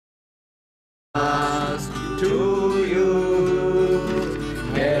To you,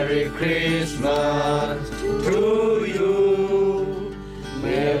 Merry Christmas to you,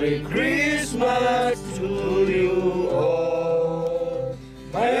 Merry Christmas to you all,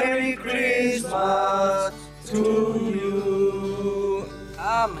 Merry Christmas to you.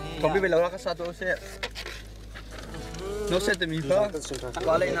 Không biết bây lâu là cái sao tôi sẽ nó sẽ tìm gì đó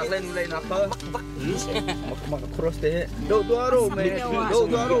qua lên nạp hơn mà cross thế đâu rồi mẹ đâu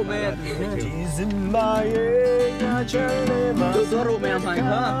rồi mẹ phải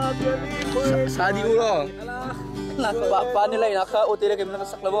ha sa đi rồi là bạn này lại là khá ô tê cái mình nó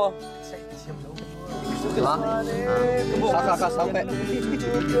sắc là bao sắc sắc mẹ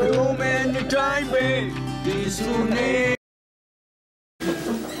Roman time baby this one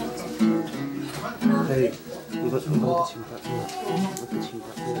hey 이거 좀 먹고 친다. 먹고 친다.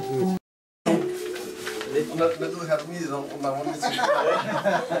 나도 해로미도 엄마 먹는 거. 씨.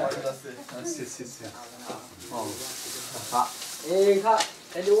 가.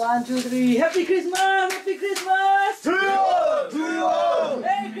 And 1, 2, 3. Happy Christmas! Happy Christmas! To you!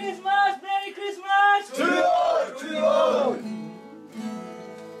 Merry Christmas! Merry Christmas! To you!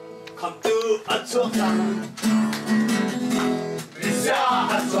 Come to a town. It's a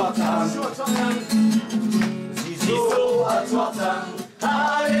town. So a town.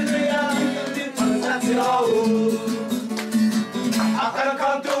 Hallelujah! I can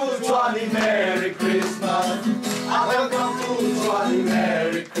come to Johnny Merry Christmas. I can come to Johnny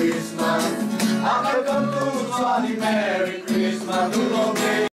Merry Christmas. I can come to Johnny Merry Christmas.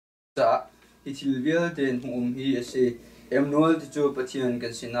 Dạ, thì chỉ biết đến hi sẽ em nói thì cho bắt tiền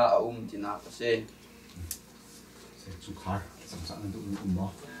cái xin na thì na cái sẽ chụp khá, sẵn sàng được mà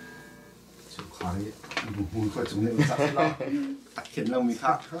chụp khá đấy, mùi coi chúng này sẵn là khiến lòng mình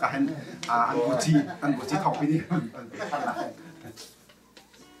khác cả anh bố chi thọc đi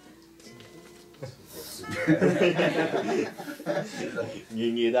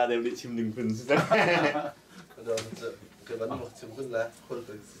Nghe ra đều đi chim đừng phân chứ cái bánh một chim phân lá khôi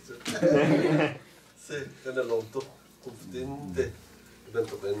phải chứ cái này lòng tốt cũng tin thế bên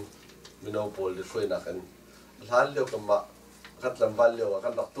tụi mìnhเอาbol để khôi nạc anh hán liều cầm mạ cắt làm van liều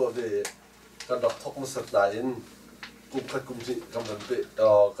cắt đọc tua về cắt đọc thóc một sợi đài in cũng cắt cũng chỉ cầm làm bể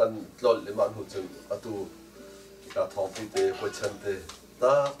cắt lọt lên màn hụt chân à tu cả thòng phi tê khôi chân tê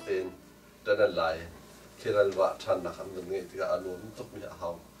ta tên đã nên lại khi ra vợ chăn nạc anh mình nghe thì cả anh muốn tốt mi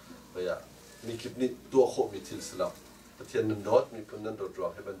hào bây giờ mi kịp ni tua khổ mi thil silaประเทศนั้นดอดมีคนนั้นดอดรอ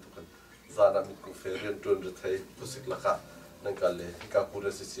ให้บรรทุกันซานามีกูเฟรียนจนจะไทยผู้สิกลักะนั่นก็เลยกากูเร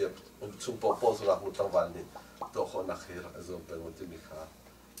สิเซียชุ่มปอปอสุนัขมุตังวันนี่ตัวคนนักเฮรักจะเป็นวันที่มีค่า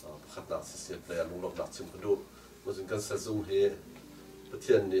ขัดนักสิเซียเลยลุงหลอกนักชิมกระดูมันจึงกันเสซุ่มเฮประเท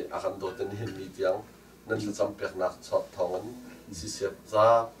ศนี้อาการโดดนี่เห็นมีเดียงนั่นจะจำเป็นนักชอบทองนั้นสิเซียจ้า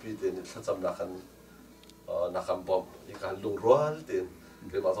ปีเดนี่ถ้าจำนักกันนักคำบอมอีกการลุงรัวเด่น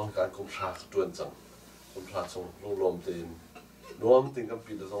เกี่ยวกับต้องการคุมชาจวนจังคุมชาทรงลุงลมเด่นนวมติงกับ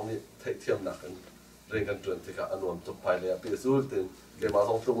ปีละสองนี่เทียมหนักกันเร่งกันจวนที่กับอนวมจบไปเลยปีสู้เด่นเกี่ยวกับ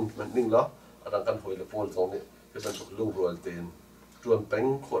ต้องตรงมันนิ่งแล้วอันกันหอยละโพลสองนี่ก็เป็นถูกลุงรัวเด่นจวนแป้ง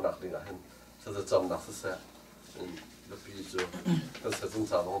โคหนักเลยนะเห็นจะจำหนักเสียแล้วปีจูก็เสียสง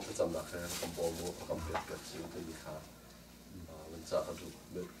สารต้องจะจำหนักแค่คำบอกมัวคำเปลี่ยนเปลี่ยนชีวิตที่มีค่ามันจะกระดูก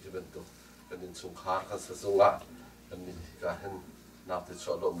เบ็ดที่เป็นตัวกันยินสงครามกันเสียสงละกันนี่ก็เห็นนับที่ช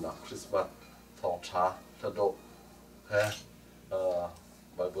อบลมนักคริสต์มาสทองช้าทะโดแค่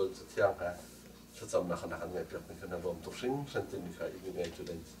ไบเบิลจะเที่ยงแค่จะจำนักขนาดไงเปรียบเป็นขนาดรวมทุกสิ่งเช่นที่มีใครอีกไงจุดเ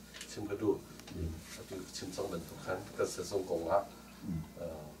ด่นชิมกระดูกชิมสองเป็นทุกครั้งก็เสียสงกงละ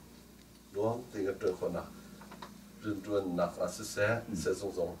ล้วงตีกันเจอคนนักรื่นรวนนักอาศัยเสียส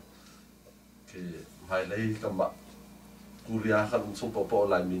งคือหายเลยกับมากูเรียกกันส่งปอปอ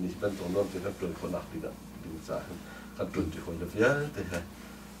ลายมินิเป็นตัวน้องที่เขาเจอคนนักดีนะดีจ้ากันจนที่คนจะเยอะแต่ให้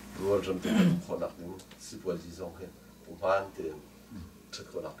รัวจนที่คนนักนี่สิบวันที่สองให้ผมผ่านเตียนชุด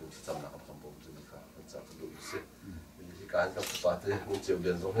คนนักนี่จำนักคำบอกจะมีค่าเป็นจากดูสิมีการกับปาร์ตี้มึงเจียวเรี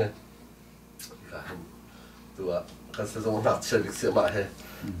ยนสองให้การตัวการเสียสงนักเชื่อเสียมาให้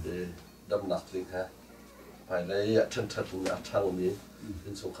ดำหนักจริงฮะภายในชั้นนักช่างนี้เป็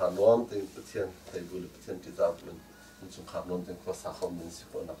นสงครามน้อมติงประเทศไทยบุรีประเทศที่จะเป็นสงครามน้อมติงภาษาเขาเป็นสิบ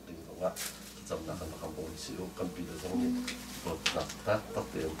คนนักดิ่งของว่าจำนักกันคำบอกสิวกันปีละสองนี้บทนักตัด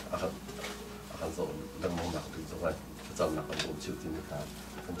เตียนอาคารสอนดำมองหนักถึงสมัยจำนักกันบอกชิวที่นี่ครับ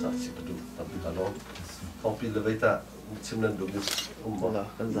กันจากชิวดูตอนปีละน้องของปีละไว้แต่ชิมนั้นดูอยู่Voilà,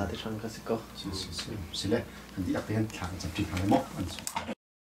 kan za te chang kasiko.สิเลยอันที่อัปเดตทางจะพิจารณาหมดอันสุดท้าย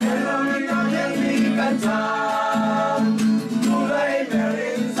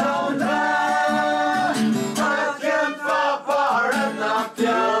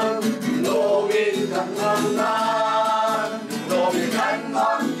โลก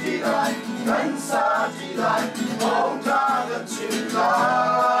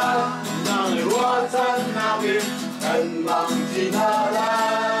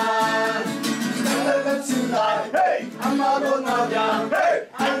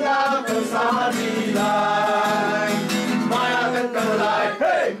đi lại mai akan kembali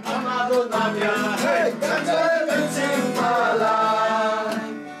hey amadon namanya hey kan kencing malai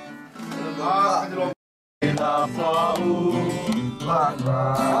kita fau pada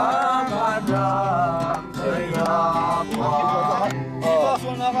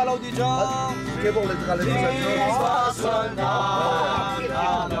kalau di jam Kebong lagi kalau di hari ini ya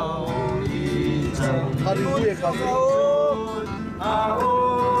kafe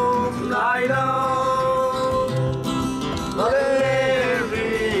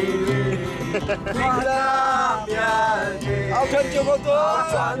áo chân chưa có tua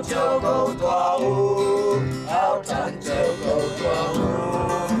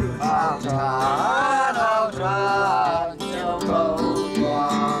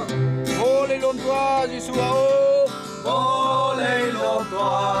Ô lên lon tua Giêsu ô lên lon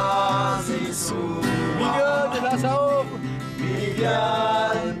tua Giêsu Miguel de la Sao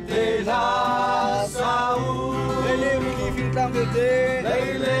Miguel de la Sao Lele Rili Filtam de te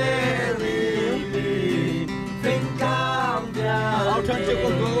Lele Rili Filtam de áo chân chưa có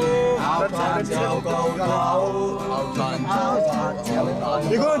tua áo chân chưa có tua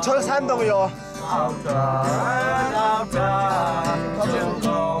이거는 절 산다고요.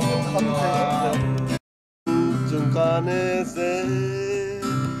 chúng ta nên sẽ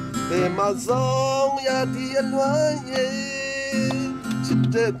để mà sống ya đi ăn hoa ye chỉ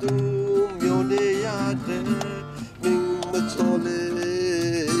để tu miêu để ya để mình mà cho lệ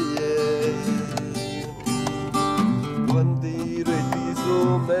วันดีrồi đi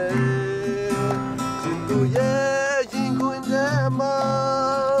rồi mẹ chỉ tu ye chỉ quên để mà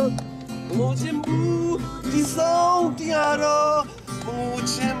một chim bu đi sống đi à đó một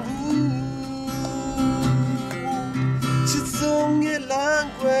chim bu chỉ sống nghe lang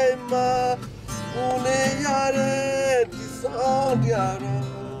quê mà một ngày ya để đi sống đi à đó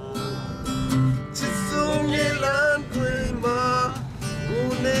chỉ sống nghe lang quê mà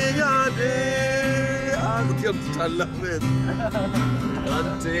một ngày ya để à có thiệp thật là mệt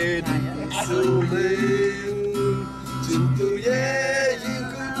anh trên sâu lên chính tu ye chỉ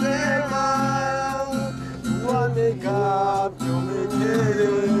quên để mà one day God, you make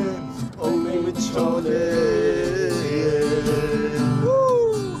it, only with your name.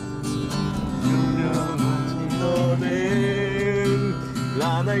 You know name,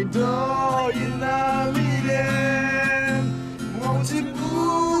 la này đó ina milen, một chim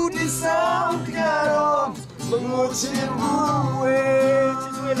bu đi sao kia đó, một chim bu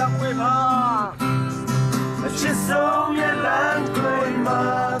chỉ suy lặng quê mà, chỉ sống nghe lan quê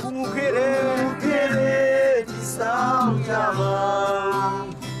mà, cũng kia đấy. Sao nhà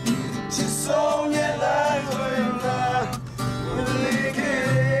mong chỉ sống nhẹ lại người mà ly kỳ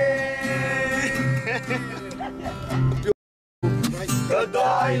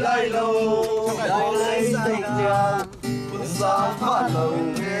đói lại lâu đói lại say nhà cuốn sao phát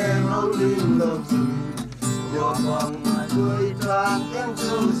lòng nghe rau đinh lòng nhỏ bằng đôi tràn em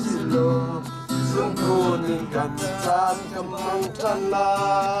châu xin lô xuống cô nên cần tan cầm mong tan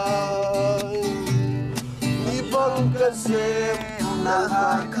lại băng cơn xem nàng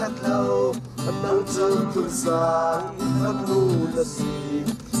hai khát lâu nắng trơn tuôn sáng thấp nu là gì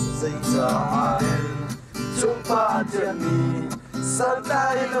dây dà đen chúng ta thiệt mì sáng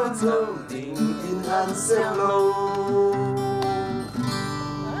tay lâu thâu tình in hàn xem lâu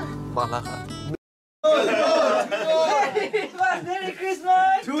ba la Merry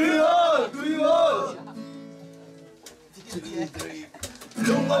Christmas to you all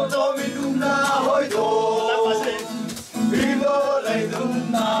Lung con cho mình đúng na hối đồ vì vô lại đúng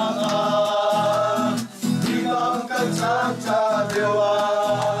na vì bằng các trang cha điều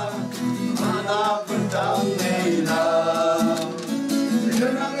mà na vẫn đang ngày nào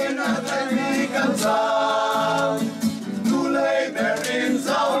đừng năng em na tay mi các trang tu lấy mẹ rin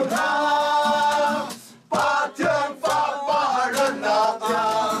giao ra ba thiên pháp ba rân na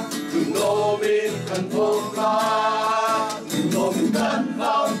trang tu nô min cần vô ca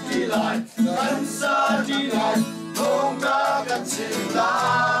กันซาดีไลคงรักกันจริงนะ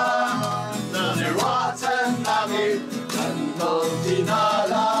นั่นในว่าเช่นนั้นกันต้องที่น่า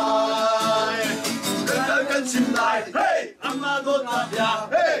รักกันจริงไลเฮ้ยอามาโดนนับยา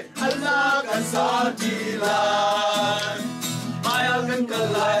เฮ้ยฮัลโหลกันซาดีไลมาอยากกัน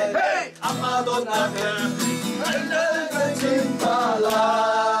ไลเฮ้ยอามาโดนนับยาฮัลโหลกันจริงไล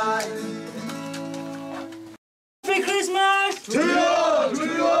Merry Christmas to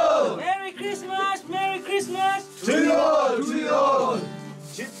you Merry Christmas Merry Christmas to you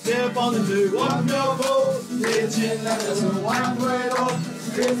chít đeo bao từ quán nhau vô để trên là sự quán quê đó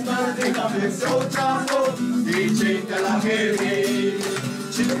Christmas đi làm việc sâu cha vô đi trên cả là nghề gì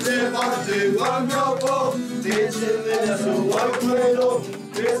chít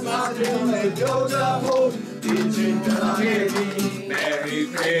Merry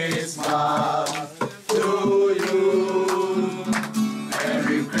Christmas to you.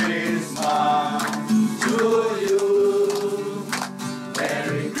 Merry Christmas to you.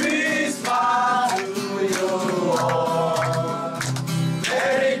 Merry Christmas to you all.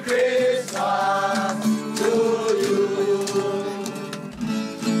 Merry Christmas to you.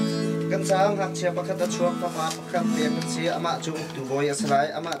 Kan sang hak chia pakhat a chuak pa ma pakhat te kan si ama chu tu boy aslai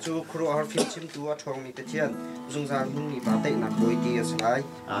ama chu khru har film chim tu a thong mi te thian zung zan hung ni pa te na boy ti aslai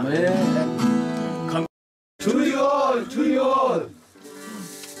Amen. To you all, to you all.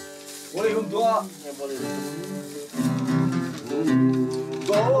 Ôi hôm qua.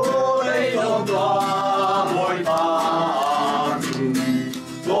 Cô đây đâu qua môi ta.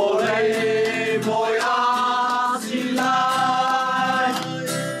 Cô đây môi á xin lại.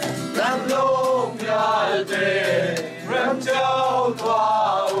 Làm lúc nhai tê, rem trao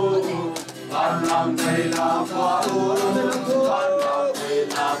qua u. Bạn làm đây là qua u. Bạn làm đây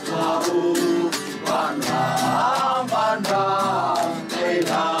là qua u. Bạn làm đây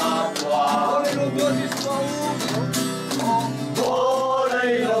là qua u. Cô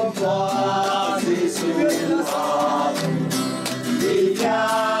đây lòng qua Giêsu à. Vì cha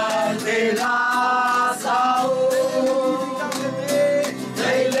đây là sao.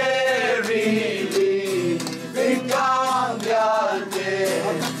 Đây lê ri đi. Vinh quang nhân đề.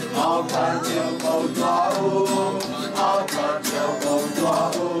 Áo khăn chiều cầu tóa u. Áo khăn chiều cầu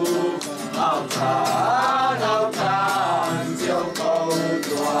tóa u. Áo khăn chiều cầu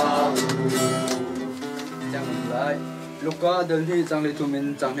tóa u. lại lúc có đơn thi chẳng lệ tụi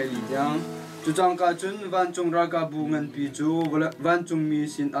mình chẳng hề lý giang chú chẳng cả chun van chung ra cả bu ngân pi chú van chung mi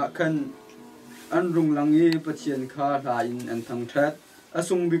xin a khan an rung langi pathian kha la in an thang that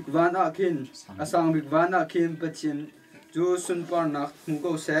asung big van a khin asang big van a khin pathian chú sun par nak mu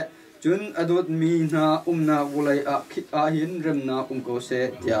ko se chun adot mi na na ulai a hin rem na ko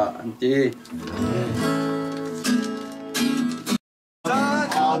se tia anti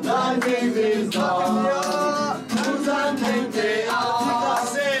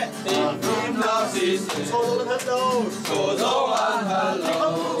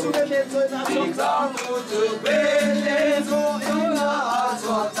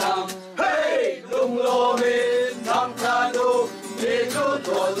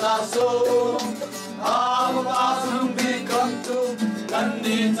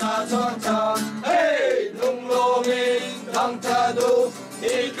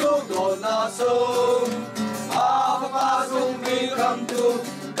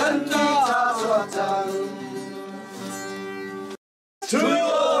To you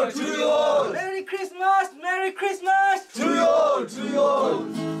all, to you all. Merry Christmas, Merry Christmas. To you all, to you all.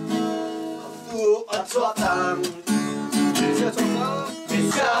 To a tang.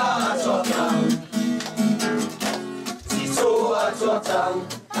 Bisa a tang. Siso a tang.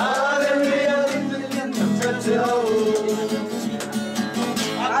 Hallelujah.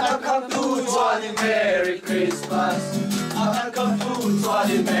 I come to Johnny Merry Christmas. I come to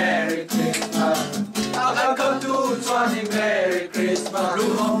Johnny Merry Christmas. I come to Johnny Merry Christmas.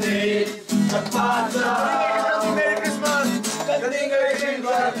 Room of day, Merry Christmas. Nothing again,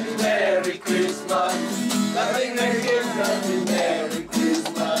 Merry Christmas. Nothing again, Merry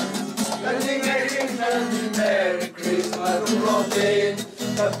Christmas. Nothing again, Merry Christmas. Room of day,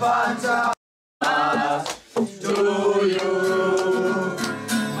 to you.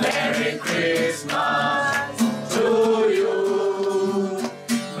 Merry Christmas to you.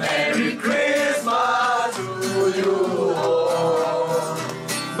 Merry Christmas to you.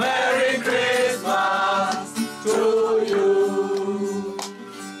 Merry Christmas to you.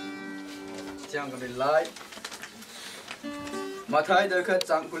 Chàng cái lại mà thay đời khất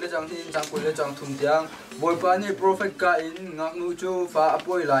chẳng cúi chẳng hin chẳng cúi chẳng thùng tiếng bồi pani prophet ka in ngak nu chu fa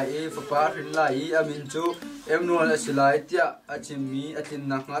apoi lai fa pa rin lai amin chu em nual asilai tia achimi atin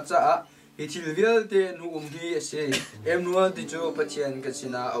nak nga cha hi thilvial te nu hi ase em nual ti chu pathian ka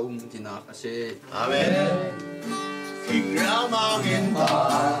china tina ase Amen. King Ramang in ba.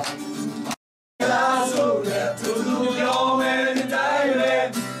 La so that to do your man in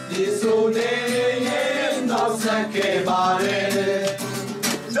Thailand. This old day in no sake bare.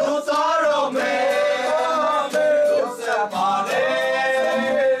 No sorrow me. No separe.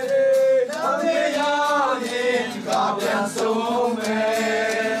 Na me ya in ka so me.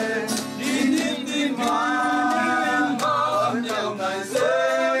 Din din ma nyam nai se.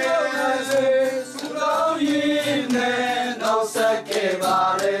 Sula yin ne no sake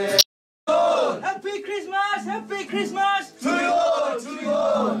bare. Happy Christmas, Happy Christmas. To you all, to you all.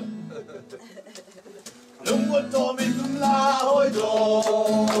 lung quân to mình cũng la hôi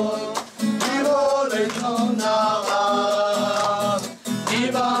rồi đi vô đây không nào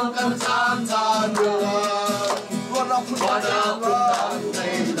đi bằng căn san san đường con lòng cũng qua nào cũng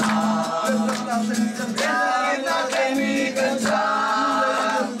đang đây là cái mi căn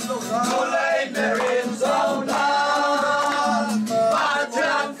san tôi lấy berin sâu đá ba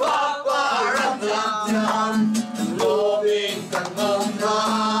chân pháp và răng răng lô bình căn mong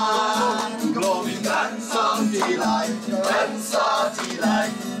than lô bình căn sông thì lại căn xa thì lại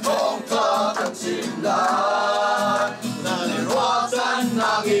không có căn chìm lại nơi hoa chân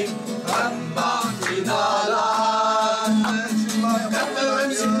nagin căn bạc thì na lan căn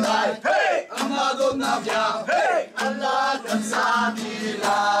bên xin lại hey amado nabya hey Allah căn xa thì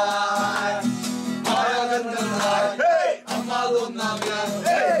lại maya căn căn lại hey amado nabya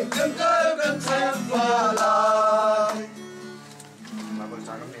hey căn cơ căn xem và lại mà bồi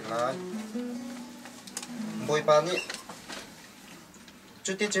trang cái này lại bồi pa ni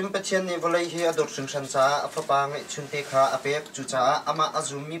chú tí chim bát thiên ni vô lấy hi ador sung san sa apa pa ngai chun te kha apek chú cha ama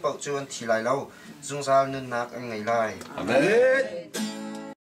azum mi pau chuan thi lai lo zung zal nun nak ang ngai lai amen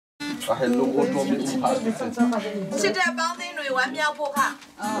kahit lungkot mo minsan现在帮那女玩喵不卡，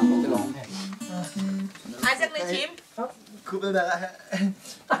还在那亲， Cooper đã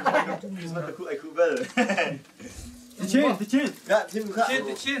Christmas là ai Cooper Tiền dạ thêm khác Tiền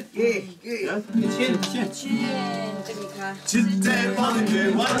这里看， Chiste bằng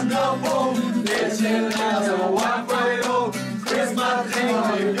người wonderful để trên là dấu one way home Christmas thing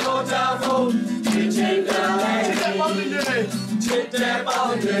your devil trên Chiste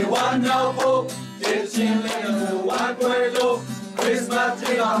bằng người wonderful để trên là dấu one way home Christmas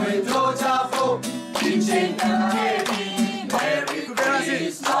thing your devil trên Merry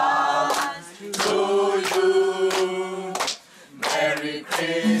Christmas to you Merry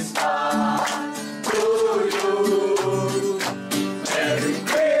Christmas to you Merry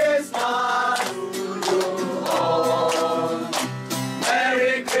Christmas to you all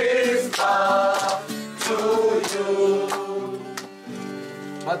Merry Christmas to you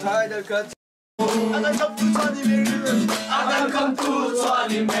Mà thay được cất I got come to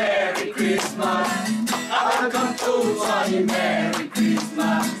Johnny Merry Christmas I got come to Johnny Merry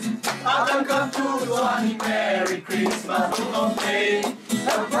Christmas I got come to Johnny Merry Christmas okay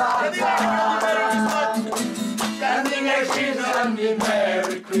the party Standing a Johnny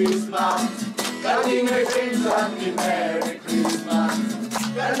Merry Christmas Standing a Johnny Merry Christmas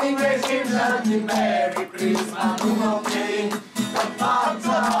Standing a Johnny Merry Christmas okay the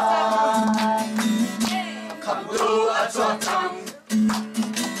party Come to a Johnny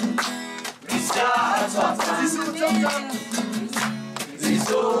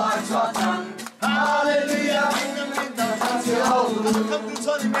Hallelujah, come to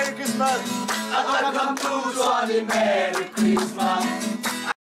Johnny Merry Christmas. I come to Johnny Merry Christmas.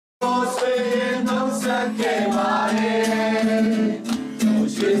 No sé, no sé qué vale. No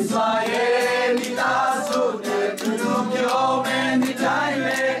sé sabe ni ta sude, pero yo me ni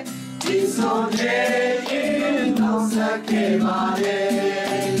taile. Y soñé, no sé qué vale.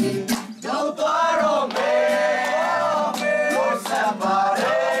 No paro me, no se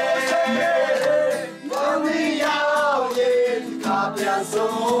pare. No me llamen, cambia su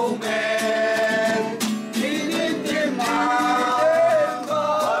men. Y ni te manden,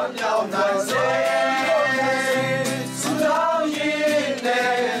 con nhau này sẽ. Su đau nhìn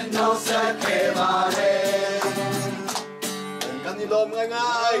no se qué vale. Cần đi lom ngay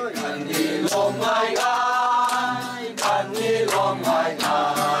ngay, cần đi lom ngay ngay, cần đi lom ngay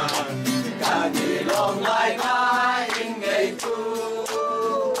ngay. Cần đi lom ngay ngay, ngay tu.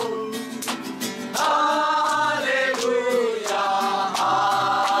 Hallelujah,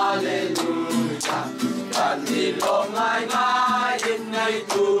 hallelujah. Cần đi lom ngay ngay, ngay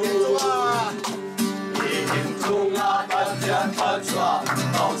tu. In tunga patyan patwa,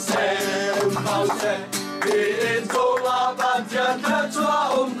 mau se, mau se. In tunga patyan patwa,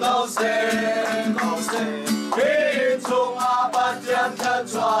 mau se, mau se. In tunga patyan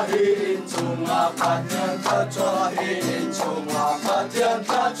patwa, in tunga patyan patwa, in tunga patyan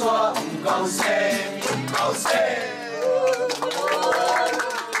patwa, mau se, mau se.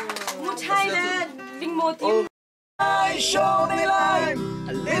 một hai là linh một tiếng. I show me life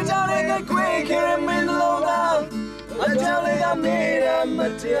I live down in the quick here in the low down I tell you I'm made I'm a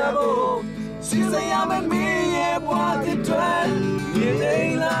devil She say I'm in me yeah what the trend Yeah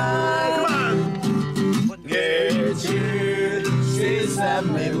they lie Come on Nghe chi suy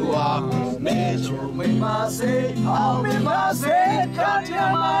xem mi hoa mê chủ mi ma se ao mi ma se cả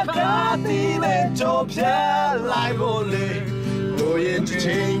nhà ma cả ti lên chộp xe lại vô lệ ôi yên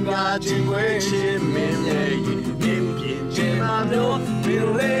情啊，只会前面的明天这么多，没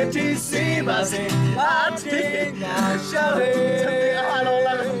有来提醒嘛谁啊听啊笑嘞。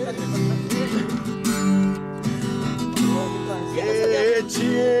给钱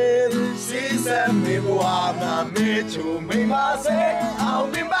是什么话嘛？没出没嘛谁好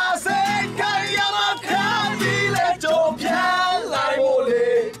明白。